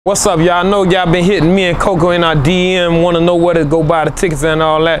What's up, y'all? Know y'all been hitting me and Coco in our DM, want to know where to go buy the tickets and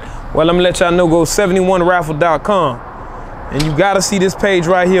all that. Well, I'm gonna let y'all know, go 71raffle.com. And you gotta see this page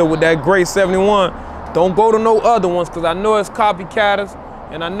right here with that great 71. Don't go to no other ones, because I know it's copycatters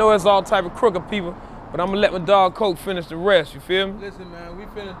and I know it's all type of crooked people, but I'm gonna let my dog Coke finish the rest, you feel me? Listen, man, we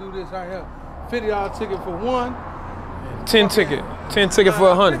finna do this right here. $50 ticket for one. 10 ticket. 10 ticket for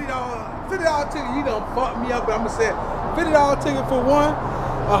 100. $50 ticket, you done fucked me up, but I'm gonna say $50 ticket for one.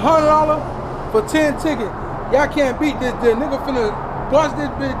 $100 for 10 tickets. Y'all can't beat this. The nigga finna bust this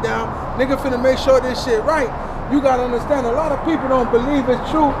bitch down. Nigga finna make sure this shit right. You gotta understand, a lot of people don't believe it's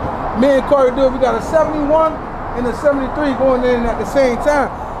true. Me and Corey do it. We got a 71 and a 73 going in at the same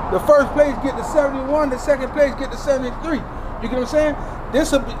time. The first place get the 71, the second place get the 73. You get what I'm saying?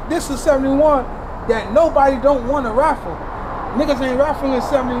 This is 71 that nobody don't want to raffle. Niggas ain't raffling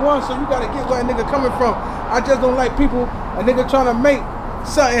 71, so you gotta get where a nigga coming from. I just don't like people, a nigga trying to make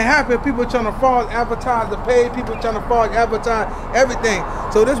something happen, people trying to fraud advertise the page, people trying to fraud advertise everything.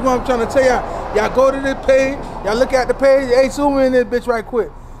 So this is what I'm trying to tell y'all. Y'all go to this page, y'all look at the page. Hey, zoom in this bitch right quick.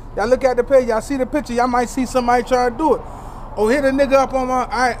 Y'all look at the page, y'all see the picture, y'all might see somebody trying to do it. Or hit a nigga up on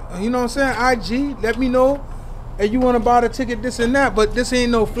my, you know what I'm saying, IG, let me know. And you want to buy the ticket, this and that, but this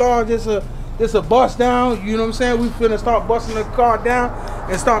ain't no flaw, this a bust down, you know what I'm saying? We finna start busting the car down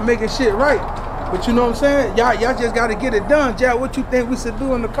and start making shit right. But you know what I'm saying? Y'all just gotta get it done. Jack, what you think we should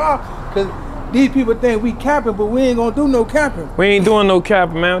do in the car? Cause these people think we capping, but we ain't gonna do no capping. We ain't doing no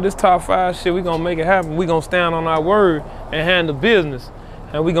capping, man. This top 5 shit, we gonna make it happen. We gonna stand on our word and handle business.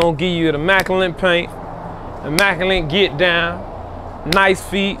 And we gonna give you an immaculate paint, immaculate get down, nice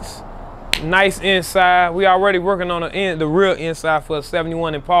feats, nice inside. We already working on the real inside for a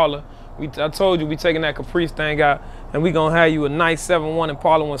 71 Impala. I told you we taking that Caprice thing out, and we gonna have you a nice 71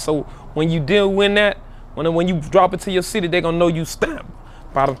 Impala one. So when you win that, when you drop it to your city, they gonna know you stamped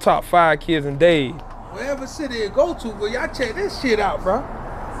by the top 5 kids in Dade. Wherever city you go to, but y'all check this shit out, bro.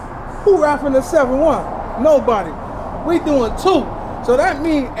 Who raffling the 71? Nobody. We doing 2. So that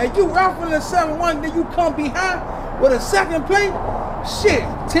means if you raffling the 71, then you come behind with a second place. Shit,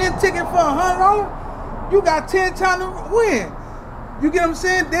 10 tickets for $100. You got 10 times to win. You get what I'm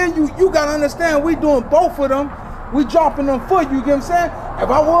saying? Then you gotta understand we doing both of them. We dropping them for you, get what I'm saying? If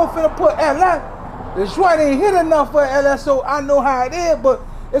I was finna put LS, the Detroit ain't hit enough for LS, so I know how it is, but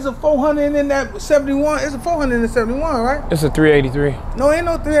it's a 400 in that 71. It's a 400 in the 71, right? It's a 383. No, ain't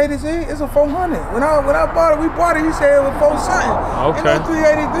no 383. It's a 400. When I bought it, we bought it, he said it was 4 something. Okay. Ain't no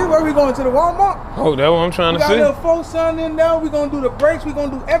 383. Where we going, to the Walmart? Oh, that's what I'm trying to see. We got a 4 something in there. We gonna do the brakes. We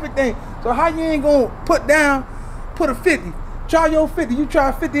gonna do everything. So how you ain't gonna put a 50? Try your 50, you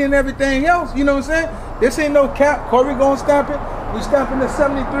try 50 and everything else, you know what I'm saying? This ain't no cap. Corey gonna stamp it. We stamping the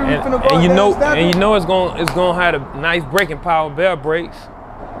 73, we finna go and you know, stamp it. And you know it's gonna have a nice braking power, bell brakes.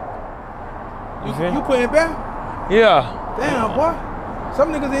 You putting bell? Yeah. Damn, boy.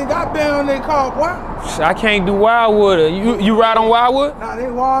 Some niggas ain't got bell on their car, boy. I can't do Wildwood. You ride on Wildwood? Nah, they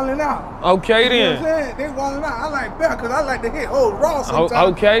walling out. Okay, then. You know what I'm saying? They walling out. I like bell because I like to hit old raw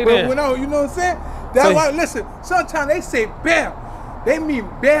sometimes. Okay, then. But you know what I'm saying? That's why, listen, sometimes they say bear. They mean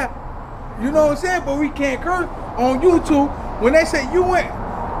bear. You know what I'm saying? But we can't curse on YouTube. When they say you went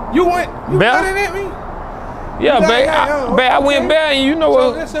better than me? Yeah, babe. I went bear, and you know what?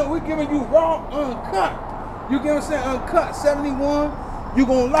 So listen, we giving you raw, uncut. You get what I'm saying? Uncut 71. You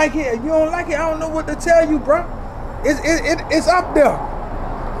gonna like it. If you don't like it, I don't know what to tell you, bro. It's up there.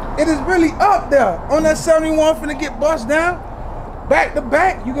 It is really up there. On that 71 finna get bust down. Back to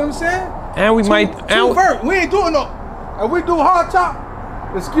back, you get what I'm saying? And we might. We ain't doing no. If we do hard top,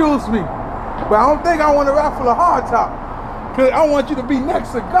 excuse me, but I don't think I want to raffle a hard top, cause I want you to be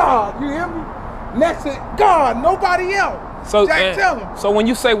next to God. You hear me? Next to God, nobody else. So, Jack, tell him. So when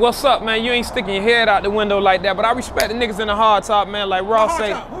you say what's up, man, you ain't sticking your head out the window like that. But I respect the niggas in the hard top, man. Like Ross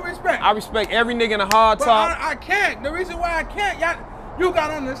say, who respect? I respect every nigga in the hard top. I can't. The reason why I can't, you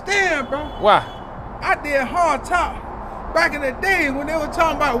gotta understand, bro. Why? I did hard top back in the day when they were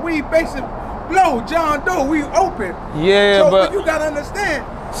talking about we basic blow, John Doe, we open. Yeah, so, but you gotta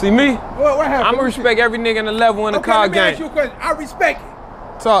understand. See me? What happened? I'm gonna respect every nigga in the level in the car game. Let me ask you a question. I respect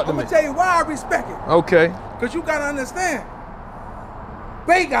it. Talk to me. I'm gonna tell you why I respect it. Okay. Cause you gotta understand.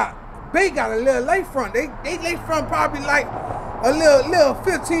 Bay got a little lay front. They lay front probably like a little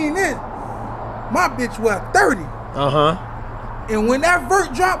 15 inch. My bitch was 30. And when that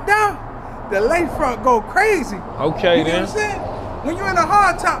vert drop down, the lay front go crazy. Okay, you know what I'm saying? When you're in a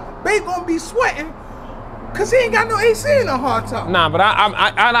hard top, Bay gonna be sweating, cause he ain't got no AC in a hard top. Nah, but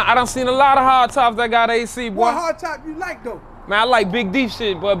I done seen a lot of hard tops that got AC, boy. What hard top you like though? Man, I like Big D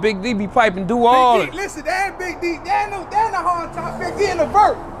shit, but Big D be piping do all Big D, listen, that ain't Big D, that ain't no hard top. Big D in the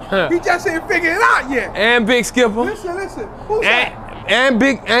vert. He just ain't figured it out yet. And Big Skipper. Listen. Who's that? And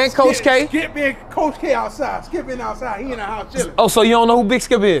Coach K. Skip being Coach K outside. Skip been outside. He in the house chilling. Oh, so you don't know who Big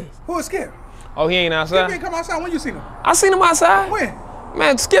Skip is? Who is Skip? Oh, he ain't outside? Skip ain't come outside. When you seen him? I seen him outside. When?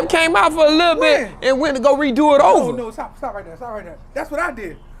 Man, Skip came out for a little bit and went to go redo it over. No, stop right there. Stop right there. That's what I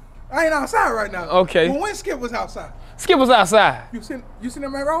did. I ain't outside right now. Okay. But when Skip was outside? Skip was outside. You seen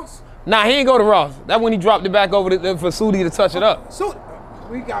him at Ross? Nah, he ain't go to Ross. That's when he dropped it back over for Sudi to touch it up. So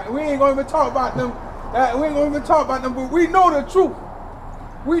we ain't gonna even talk about them. We ain't gonna even talk about them, but we know the truth.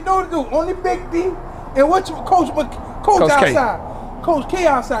 We know the truth. Only Big D and Coach outside. K. Coach K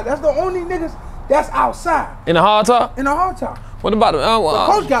outside. That's the only niggas that's outside. In the hard top? In the hard top. What about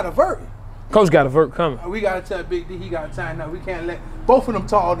Coach got a vert. Coach got a vert coming. We gotta tell Big D he gotta tighten up. We can't let both of them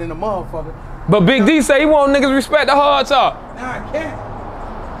tall than the motherfucker. But Big D say he want niggas respect the hard top. Nah, I can't.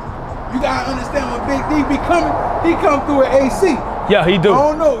 You gotta understand when Big D be coming, he come through an AC. Yeah, he do. I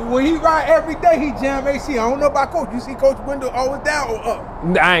don't know. When he ride every day, he jam AC. I don't know about Coach. You see Coach window always down or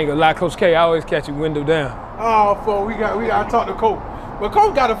up? I ain't gonna lie, Coach K, I always catch you window down. Oh, fool, we gotta talk to Coach. But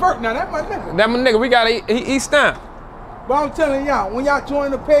Coach got a vert now. That's my nigga. That my nigga. He stamped. But I'm telling y'all, when y'all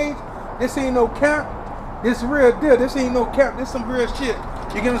join the page, this ain't no cap. This real deal. This ain't no cap. This some real shit.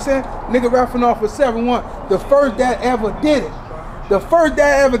 You get what I'm saying? Nigga rapping off with 7-1. The first that ever did it. The first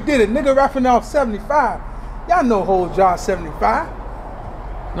that ever did it. Nigga rapping off 75. Y'all know whole job 75.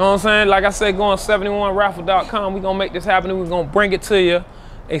 Know what I'm saying? Like I said, go on 71raffle.com. We gonna make this happen and we gonna bring it to you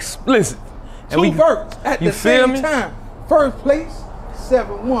explicit. And Two verts at the same time. First place,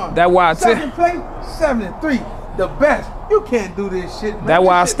 7-1. That's why I tell you. Second place, 73. The best. You can't do this shit, man. That's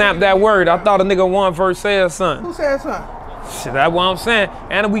why I stamped that word. I thought a nigga one verse said something. Who said something? Shit, that's what I'm saying.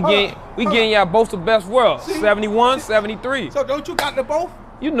 And we getting y'all both the best world. 71, 73. So don't you got the both?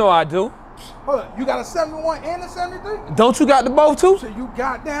 You know I do. Hold on, you got a 71 and a 73? Don't you got the both too? So you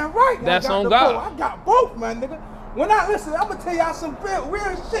goddamn right. That's on God. Both. I got both, my nigga. When I listen, I'm gonna tell y'all some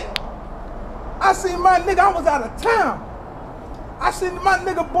real shit. I seen my nigga, I was out of town. I seen my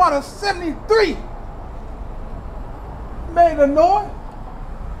nigga bought a 73. Made a noise.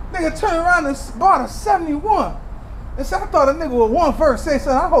 Nigga turned around and bought a 71. And so I thought a nigga with one verse say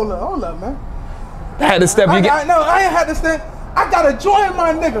something. Hold up, man. I had to step you get. No, I ain't had to step. I gotta join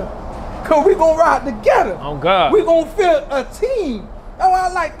my nigga. Cause we gonna ride together. Oh God. We gonna feel a team. That's why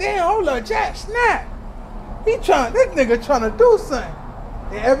I like, damn, hold up, Jack Snap. This nigga trying to do something.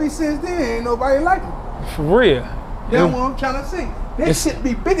 And ever since then, ain't nobody like him. For real. That's what I'm trying to say. This shit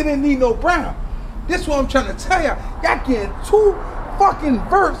be bigger than Nino Brown. This what I'm trying to tell y'all. Y'all getting two fucking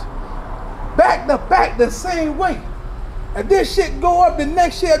verses back to back the same way. If this shit go up the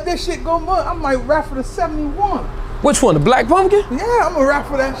next year, if this shit go up, I might rap for the 71. Which one, the Black Pumpkin? Yeah, I'm gonna rap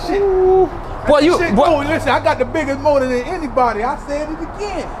for that shit. Listen, I got the biggest motor than anybody. I said it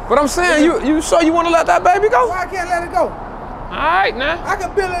again. But I'm saying, you sure you want to let that baby go? Why I can't let it go? All right, now. I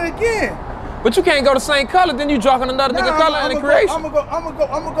can build it again. But you can't go the same color, then you dropping another nigga color in the creation. I'm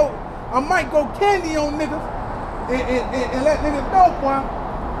gonna go. I might go candy on niggas and let niggas know, boy.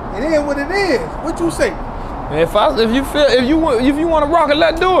 It is what it is. What you say? If you want to rock it,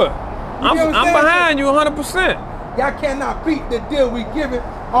 let's do it. I'm behind you 100%. Y'all cannot beat the deal we giving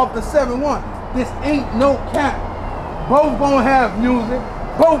off the 7-1. This ain't no cap. Both gonna have music.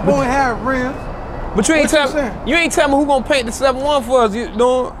 Both gonna have rims. But you ain't tell me who gonna paint the 7-1 for us.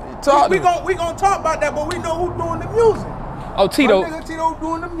 We gonna talk about that, but we know who's doing the music. Oh, Tito. My nigga Tito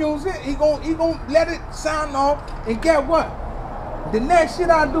doing the music. He gon' let it sound off. And get what? The next shit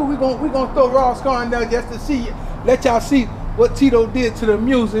I do, we gonna throw Ross Car in there just to see, let y'all see what Tito did to the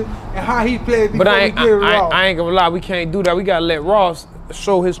music and how he played before he gave it Ross. I ain't gonna lie, we can't do that. We gotta let Ross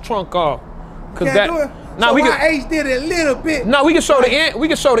show his trunk off. Can't do it. Nah, so we H did it a little bit. No, we can show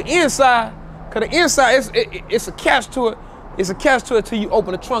the inside. Cause the inside it's a catch to it. It's a catch to it till you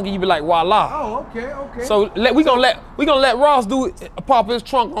open the trunk and you be like, voila. Oh, okay. So we gonna let Ross do it, pop his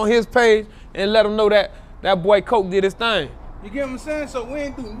trunk on his page and let him know that boy Coke did his thing. You get what I'm saying? So we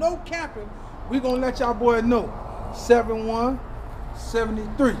ain't do no capping. We gonna let y'all boys know. 71,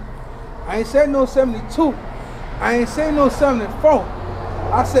 73. I ain't say no 72. I ain't say no 74.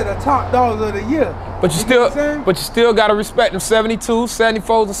 I said the top dogs of the year. But you still gotta respect them 72,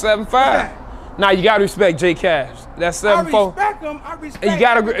 74s, and 75. Yeah. Now you gotta respect J Cash. That's 74. I respect him. I respect and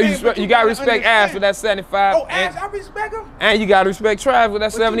you gotta respect Ash with that 75. Oh, Ash, I respect him. And you gotta respect Trav with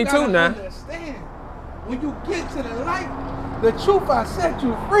that 72 you now. Understand, when you get to the light, the truth I set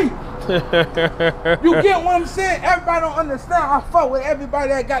you free. You get what I'm saying? Everybody don't understand. I fuck with everybody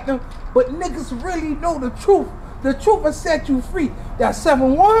that got them, but niggas really know the truth. The truth will set you free. That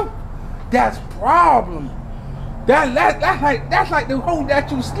 7-1, that's problem. That's like the hoe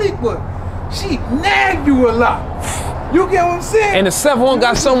that you sleep with. She nag you a lot. You get what I'm saying? And the seventh one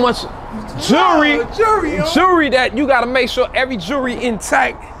got so much jewelry that you gotta make sure every jewelry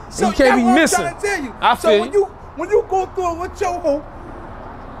intact. So you can't be missing. I'm trying to tell you. I feel so when you go through it with your hoe,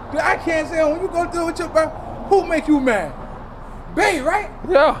 I can't say when you go through it with your bro, who make you mad? Bae, right?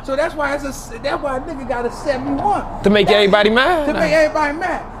 Yeah. So that's why a nigga got a 71. To make everybody mad. To make everybody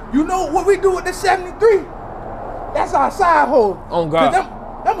mad. You know what we do with the 73? That's our side hoe. Oh God.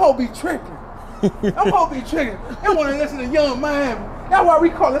 Them hoes be tripping. Them hoes be tripping. They want to listen to Young Miami. That's why we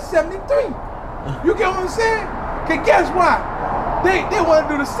call it 73. You get what I'm saying? Cause guess what? They want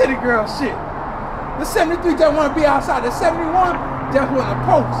to do the city girl shit. The 73 just want to be outside. The 71 just want to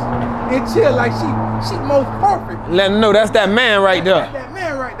post and chill like she most perfect. Let them know that's that man right there. That's that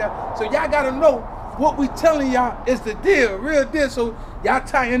man right there. So y'all gotta know what we telling y'all is the deal, real deal. So y'all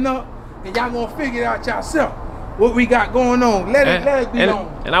tighten up and y'all gonna figure it out yourself. What we got going on. Let it be known.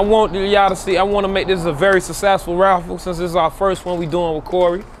 And I want y'all to see, I want to make this a very successful raffle since this is our first one we doing with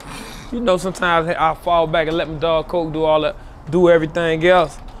Corey. You know, sometimes I fall back and let my dog Coke do everything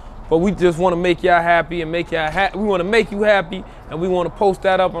else. But we just want to make y'all happy and make y'all happy. We want to make you happy, and we want to post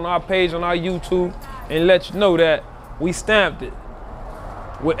that up on our page on our YouTube and let you know that we stamped it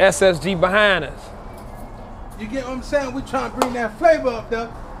with SSG behind us. You get what I'm saying? We trying to bring that flavor up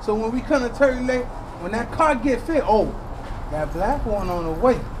there. So when we come to Turkey Lake, when that car get fit, oh, that black one on the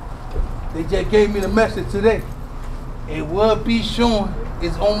way. They just gave me the message today. It will be showing.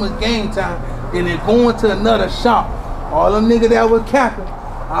 It's almost game time. And they're going to another shop. All them niggas that was capping,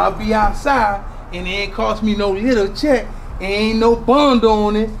 I'll be outside and it ain't cost me no little check. It ain't no bond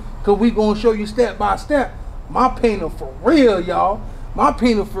on it. Cause we gonna show you step by step. My painter for real, y'all. My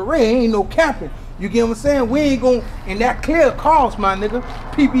painter for real, ain't no capping. You get what I'm saying? We ain't gonna, and that clear cost, my nigga.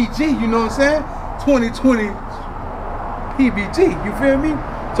 PBG, you know what I'm saying? 2020 PBG, you feel me?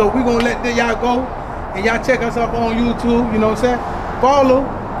 So we gonna let y'all go and y'all check us up on YouTube, you know what I'm saying? Follow,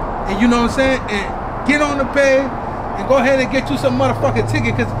 and you know what I'm saying? And get on the page and go ahead and get you some motherfucking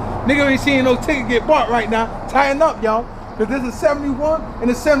ticket, cause nigga ain't seeing no ticket get bought right now. Tighten up, y'all, cause this is 71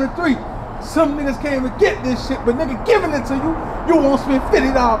 and it's 73. Some niggas can't even get this shit, but nigga giving it to you, you won't spend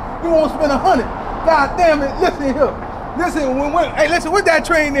 $50, you won't spend $100. God damn it, listen here. Listen, hey, listen, what that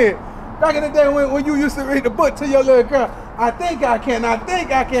train is? Back in the day when you used to read the book to your little girl, I think I can.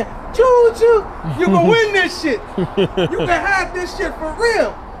 Choo-choo, you can win this shit. You can have this shit for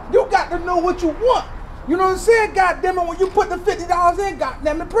real. You got to know what you want. You know what I'm saying? God damn it, when you put the $50 in, God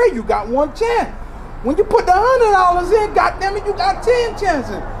damn it, pray, you got one chance. When you put the $100 in, God damn it, you got 10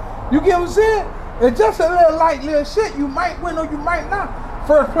 chances. You get what I'm saying? It's just a little light little shit. You might win or you might not.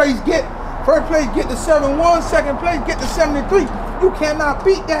 First place get the 71, second place get the 73. You cannot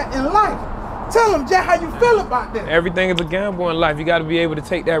beat that in life. Tell them, Jack, how you feel about that. Everything is a gamble in life. You got to be able to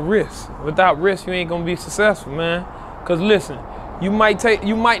take that risk. Without risk, you ain't gonna be successful, man. Cause listen, you might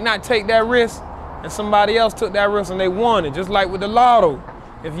not take that risk, and somebody else took that risk and they won it. Just like with the lotto,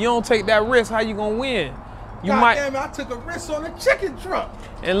 if you don't take that risk, how you gonna win? God damn it, I took a risk on a chicken truck.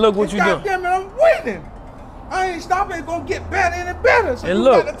 And look what you doing. God damn it, I'm winning. I ain't stopping. It's gonna get better and better. So and you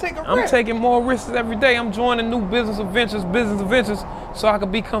look, gotta take a risk. I'm taking more risks every day. I'm joining new business adventures, so I can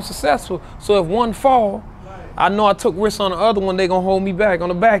become successful. So if one fall, I know I took risks on the other one. They gonna hold me back on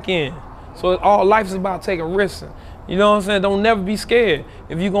the back end. So all life is about taking risks. You know what I'm saying? Don't never be scared.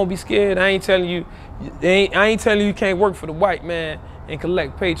 If you're gonna be scared, I ain't telling you you can't work for the white man and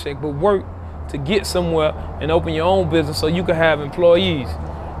collect paycheck, but work to get somewhere and open your own business so you can have employees.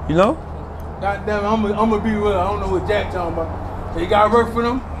 You know? God damn it, I'm gonna be real. I don't know what Jack talking about. So you gotta work for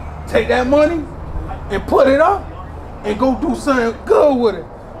them, take that money and put it up and go do something good with it.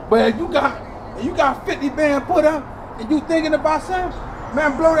 But if you got 50 band put up and you thinking about something,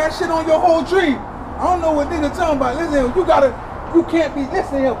 man, blow that shit on your whole dream. I don't know what nigga talking about. Listen, you can't be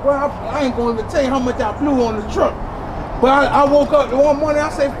listening here, bro. I ain't gonna even tell you how much I blew on the truck. But I woke up to one morning, I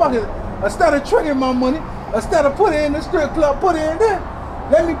say, fuck it. Instead of tricking my money, instead of putting it in the strip club, put it in there.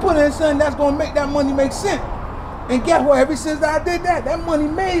 Let me put in something that's gonna make that money make sense. And guess what? Ever since I did that, that money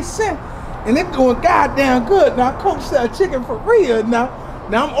made sense. And it's doing goddamn good. Now Coach sell chicken for real now.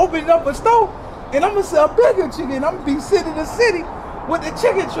 Now I'm opening up a store and I'm gonna sell bigger chicken. I'm gonna be city to city with the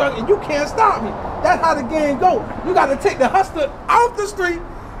chicken truck and you can't stop me. That's how the game go. You gotta take the hustler off the street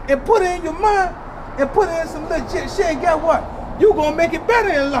and put it in your mind and put it in some legit shit. And guess what? You gonna make it better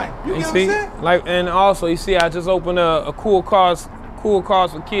in life. You get what I'm saying? Like, and also you see, I just opened a Cool Cars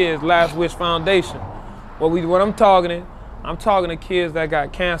for Kids Last Wish Foundation. What I'm talking to kids that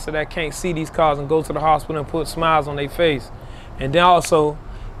got cancer that can't see these cars and go to the hospital and put smiles on their face. And then also,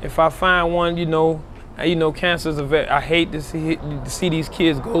 if I find one, you know, you know, cancer's I hate to see these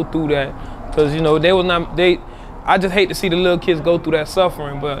kids go through that, because you know I just hate to see the little kids go through that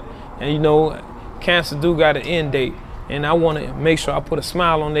suffering. But and you know, cancer do got an end date, and I want to make sure I put a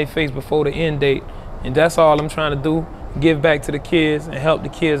smile on their face before the end date, and that's all I'm trying to do. Give back to the kids and help the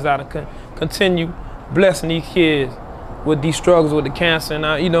kids out and continue blessing these kids with these struggles with the cancer.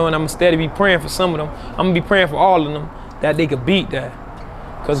 And you know, and I'm steady be praying for some of them. I'm gonna be praying for all of them that they could beat that,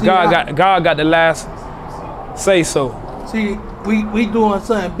 because God got the last say so. See, we doing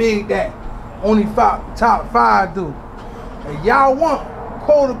something big that only top 5 do. And y'all want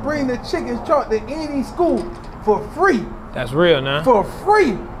Cole to bring the chicken truck to any school for free. That's real now. For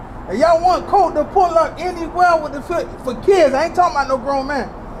free. And y'all want Cole to pull up anywhere with the for kids. I ain't talking about no grown man.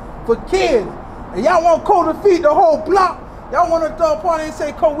 For kids. And y'all want Cole to feed the whole block. Y'all want to throw a party and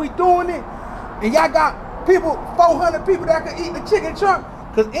say, Cole, we doing it. And y'all got people, 400 people that can eat the chicken truck.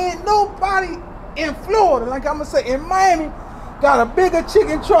 Because ain't nobody in Florida, like I'm going to say, in Miami, got a bigger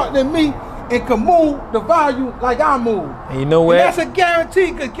chicken truck than me and can move the value like I move. And you know what? And that's a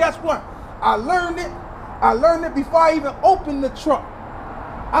guarantee, because guess what? I learned it before I even opened the truck.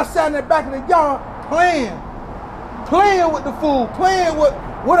 I sat in the back of the yard playing with the food, playing with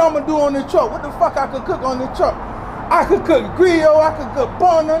what I'm going to do on the truck, what the fuck I could cook on the truck. I could cook grill, I could cook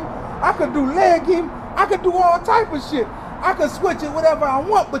bun, I could do legging, I could do all type of shit. I could switch it whatever I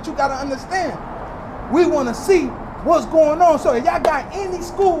want, but you got to understand, we want to see what's going on. So if y'all got any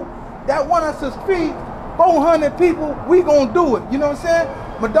school that want us to feed 400 people, we gonna do it. You know what I'm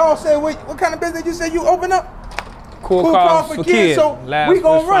saying? My dog said, what kind of business you said you open up? Cool cause for kids. So we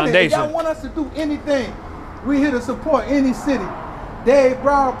gonna run Foundation. it. If y'all want us to do anything, we here to support any city. Dade,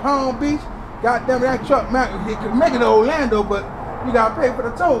 Broward, Palm Beach, goddamn that truck, man, you can make it to Orlando, but you gotta pay for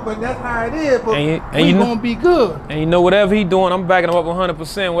the toll. But that's how it is. But we gonna be good. And you know, whatever he doing, I'm backing him up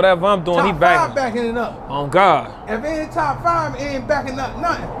 100%. Whatever I'm doing, he backing it up. On God. If it ain't top 5, it ain't backing up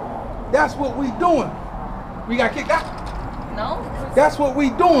nothing. That's what we doing. We got kicked out? No. That's what we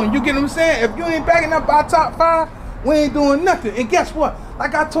doing. You get what I'm saying? If you ain't backing up our top 5, we ain't doing nothing. And guess what?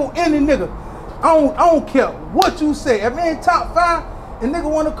 Like I told any nigga, I don't care what you say. If it ain't top 5, and nigga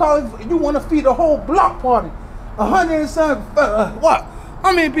want to call it, you want to feed a whole block party. 100 and some, what?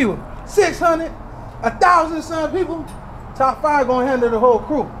 How many people? 600, 1,000 and some people. Top 5 gonna handle the whole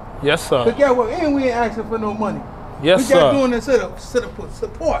crew. Yes, sir. But guess what? And we ain't asking for no money. Yes, sir. We just doing this to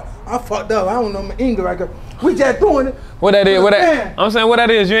support. I fucked up. I don't know my English right there. We just doing it. What that is? What that? I'm saying what that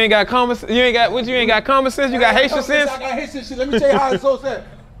is. You ain't got common. You ain't got what? You ain't got common sense. You got Haitian sense. I got Haitian shit. Let me tell you how it's so sad.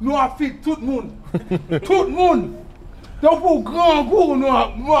 No, I feed tout monde. Tout monde. Don't put grand goût.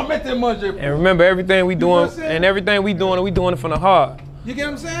 No, I met that much. And remember, everything we doing and everything we doing it from the heart. You get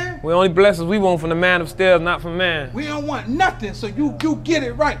what I'm saying? We only blessings we want from the man upstairs, not from man. We don't want nothing. So you get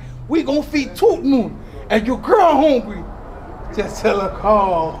it right. We gonna feed tout monde. And your girl hungry, just tell her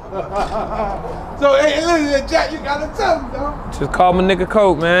call. So hey, listen, Jack, you gotta tell him, dog. Just call my nigga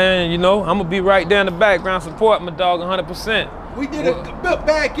Coke, man. You know, I'm gonna be right there in the background, support my dog 100%. We did a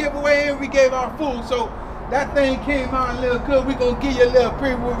bag giveaway and we gave our food, so that thing came out a little good. We gonna give you a little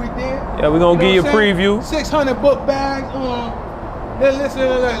preview what we did. Yeah, we gonna give you a preview. 600 book bags. Listen,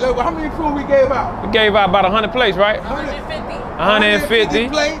 look, how many food we gave out? We gave out about 100 plates, right? 150. 150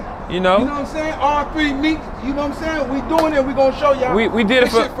 plates. You know? You know what I'm saying? All 3 meats. You know what I'm saying? We doing it. We gonna show y'all. We did it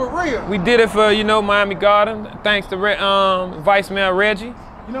for real. We did it for, you know, Miami Garden. Thanks to Vice Mayor Reggie. You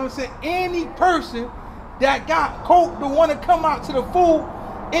know what I'm saying? Any person that got Coke to want to come out to the food,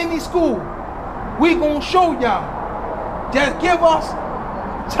 any school, we gonna show y'all. Just give us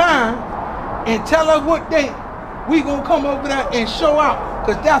time and tell us what day we gonna come over there and show out,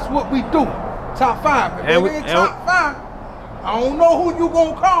 because that's what we do. Top 5. If it ain't top 5, I don't know who you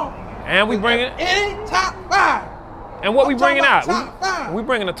gonna call. And we bringing it. It ain't top 5. And what we bringing out? Top 5. We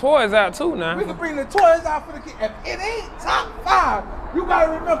bringing the toys out too now. We can bring the toys out for the kids. If it ain't top 5, you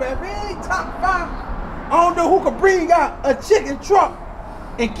gotta remember, if it ain't top 5, I don't know who can bring out a chicken truck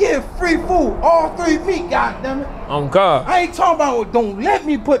and give free food. All 3 meat, goddammit. On God. I ain't talking about don't let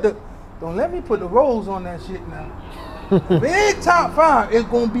me put the rolls on that shit now. If it ain't top 5, it's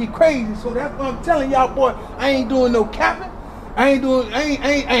gonna be crazy. So that's what I'm telling y'all, boy. I ain't doing no capping. I don't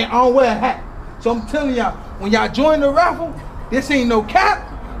wear a hat. So I'm telling y'all, when y'all join the raffle, this ain't no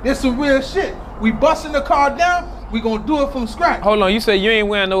cap. This some real shit. We busting the car down. We gonna do it from scratch. Hold on, you say you ain't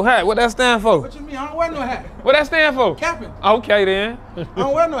wearing no hat. What that stand for? What you mean? I don't wear no hat. What that stand for? Capping. Okay then. I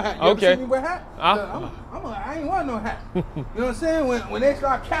don't wear no hat. You okay. ever seen me wear hat? I ain't wear no hat. You know what I'm saying? When they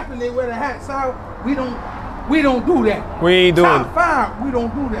start capping, they wear the hat. So we don't do that. We ain't doing it. Top 5, we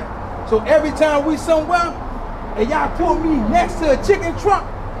don't do that. So every time we somewhere and y'all put me next to a chicken truck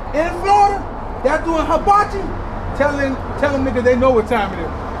in Florida, that doing hibachi, tell them niggas they know what time it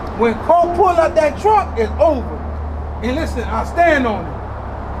is. When Cole pull out that truck, it's over. And listen, I stand on it.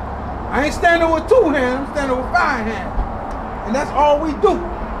 I ain't standing with 2 hands, I'm standing with 5 hands. And that's all we do.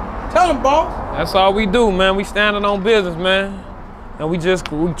 Tell them, boss. That's all we do, man. We standing on business, man. And we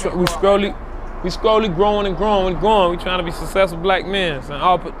slowly growing and growing and growing. We trying to be successful black men and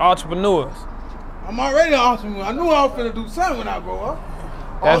entrepreneurs. I'm already an entrepreneur. I knew I was finna do something when I grow up.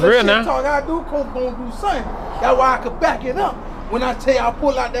 That's real now. Talk I do, Coach gonna do something. That's why I could back it up. When I tell you I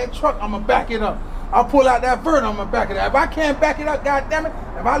pull out that truck, I'ma back it up. I pull out that vert, I'ma back it up. If I can't back it up, goddammit,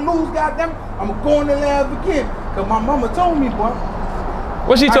 if I lose, goddammit, I'ma go in the lab again. Cause my mama told me, boy.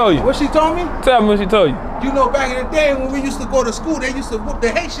 What she told you? What she told me? Tell me what she told you. You know, back in the day when we used to go to school, they used to whoop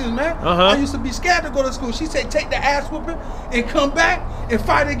the Haitians, man. I used to be scared to go to school. She said, take the ass whooping and come back and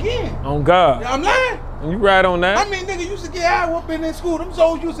fight again. On God. I'm lying. You right on that. I mean, nigga used to get ass whooping in school. Them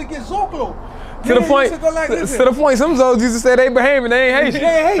Zoes used to get Zoclo. To the point, some Zoes used to say they Bahamian, they ain't Haitian. They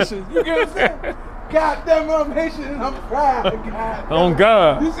ain't Haitian. You get what I'm saying? God damn it, I'm Haitian and I'm proud. God. On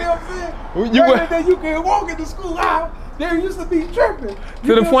God. You see what I'm saying? You can walk into school out. They used to be tripping.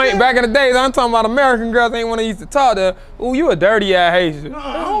 To the point, back in the days, I'm talking about American girls ain't want to used to talk to, ooh, you a dirty ass Haitian.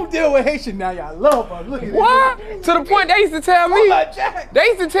 I don't deal with Haitian now, y'all love her. Look at what? To the point they used to tell me, I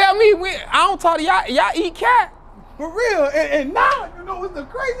don't talk to y'all, y'all eat cat. For real, and now, you know what's the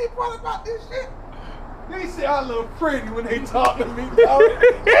crazy part about this shit? They say I look pretty when they talk to me, dog.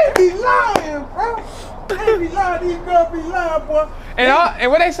 They be lying, bro. They be lying, these girls be lying, boy.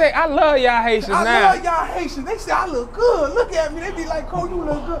 And what they say, I love y'all Haitians now. I love y'all Haitians. They say I look good. Look at me. They be like, Cole, you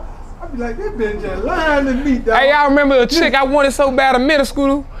look good. I be like, this bitch just lying to me, dog. Hey, I remember a chick I wanted so bad in middle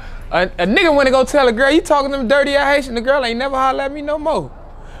school. A nigga went to go tell a girl, you talking to them dirty ass Haitian. The girl ain't never hollered at me no more.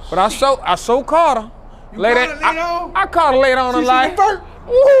 But I so caught her. I caught her later on in life.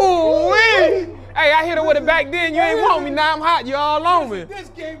 Ooh, wee. Hey, I hit her with it back then. You ain't want me. Now I'm hot. You all on me. This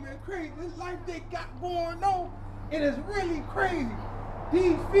game is crazy. This life they got going on, it is really crazy.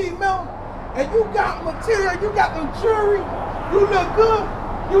 These females, and you got material, you got the jewelry, you look good.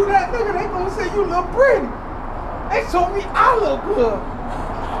 You that nigga, they gonna say you look pretty. They told me I look good.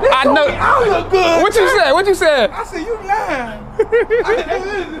 I look good. What you said? What you said? I said you lying.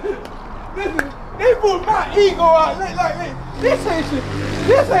 Listen, they put my ego out like this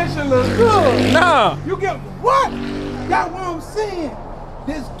Haitian look good. Nah. You get what? That's what I'm saying.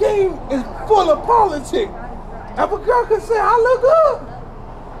 This game is full of politics. If a girl can say I look good,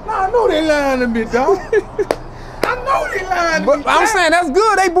 now I know they lying to me, dog. I know they lying to me. But I'm saying that's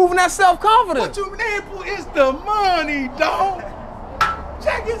good. They moving that self-confidence. What you mean? It's the money, dog.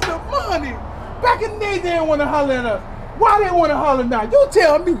 Jack, it's the money. Back in the day, they didn't want to holler at us. Why they want to holler now? You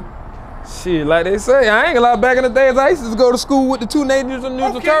tell me. Shit, like they say, I ain't gonna lie, back in the days, I used to go to school with the 2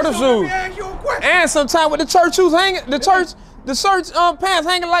 Ninja Turtle shoes. Let me ask you a question. And sometimes with the church shoes hanging, the church pants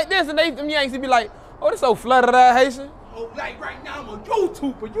hanging like this, and them Yanks be like, oh, this so flooded out Haitian. Oh, like right now I'm a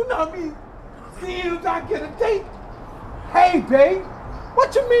YouTuber, you know what I mean? Seeing if I get a date. Hey, babe.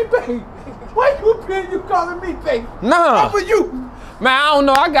 What you mean, babe? Why you calling me, babe? Nah. How for you? Man, I don't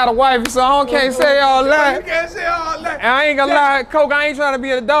know. I got a wife, so I can't say all that. You can't say all that. And I ain't gonna lie, Coke, I ain't trying to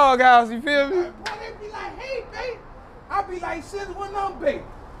be in the doghouse, you feel me? Why they be like, hey, babe? I be like, sis, what up, babe?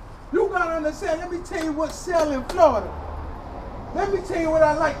 You gotta understand, let me tell you what's selling in Florida. Let me tell you what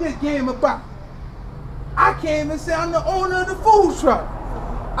I like this game about. I came and say I'm the owner of the food truck.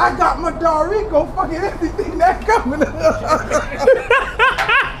 I got my Dorico fucking everything that coming.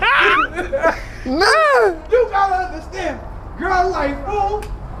 Nah. You gotta understand. Girls like food,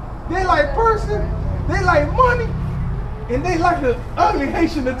 they like person, they like money, and they like the ugly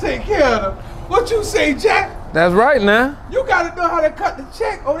Haitian to take care of them. What you say, Jack? That's right now. You gotta know how to cut the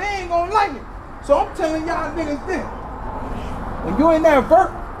check or they ain't gonna like it. So I'm telling y'all niggas this. When you in that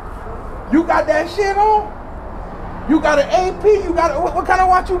vert, you got that shit on, you got an AP, you got what kind of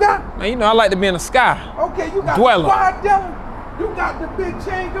watch you got? Man, you know I like to be in the sky. Okay, you got Dweller. the Dweller, you got the big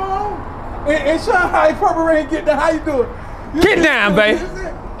chain going on. And Shanghai Purple Rain get down, how you do it? Get down, baby.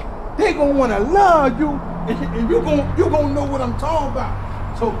 They gonna wanna love you, and you gonna know what I'm talking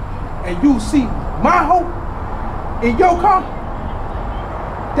about. So, and you see my hope in your car,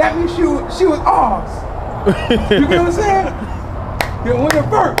 that means she was ours. You get what I'm saying? Yeah, when the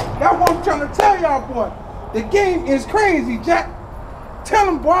vert, that's what I'm trying to tell y'all, boy. The game is crazy, Jack. Tell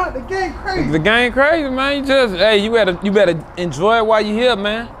them, boy, the game crazy. The game crazy, man. You better enjoy it while you're here,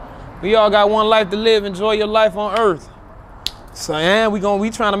 man. We all got one life to live. Enjoy your life on earth. So, we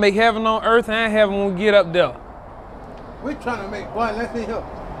trying to make heaven on earth and heaven when we get up there. We trying to make, boy, let's see here.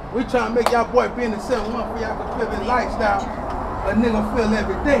 We trying to make y'all boy be in the 7-1 for y'all can live his lifestyle a nigga feel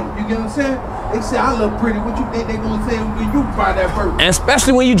every day. You get what I'm saying? They say I look pretty. What you think they gonna say when you buy that bird? And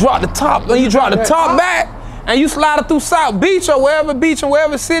especially when you drop the top, back and you slide it through South Beach or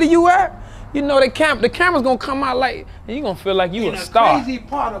wherever city you at, you know the camera's gonna come out like, and you gonna feel like you a star. The crazy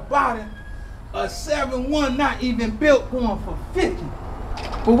part about it, a 7-1 not even built going for 50.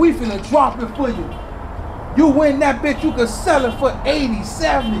 But we finna drop it for you. You win that bitch, you can sell it for 80,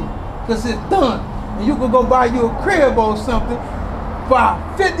 70, cause it's done. And you can go buy you a crib or something for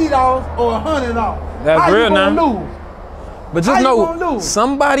 $50 or $100. That's How real you gonna now. lose? But just know,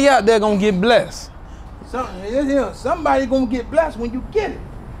 somebody out there gonna get blessed. Somebody gonna get blessed when you get it.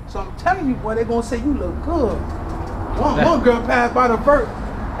 So I'm telling you, boy, they gonna say you look good. One girl passed by the vert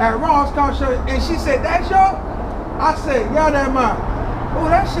at Ross concert, and she said, "That's y'all?" I said, "Yeah, that mine." Oh,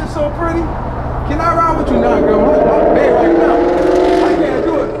 that shit so pretty. Can I ride with you now, girl? I'm paid right now. I can't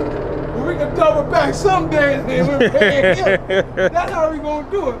do it. But we can double back some days, and we're paying him. That's how we gonna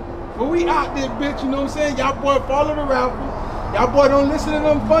do it. But we out there, bitch, you know what I'm saying? Y'all boy follow the raffle. Y'all boy don't listen to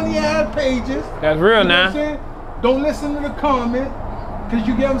them funny ass pages. That's real you know now. What I'm saying? Don't listen to the comment. Cause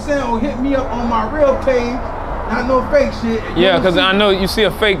you get what I'm saying? Or hit me up on my real page. Not no fake shit. Yeah, cause I know you see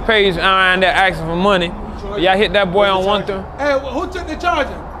a fake page around there asking for money. Y'all hit that boy on 1 through. Hey, who took the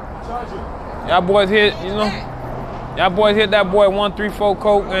charger? Y'all boys hit, you know. Y'all boys hit that boy 134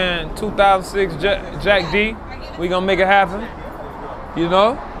 Coke and 2006 Jack D. We gonna make it happen. You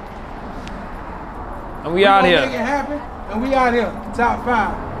know? And we out here. Make it happen, and we out here. Top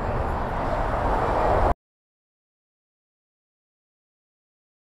 5.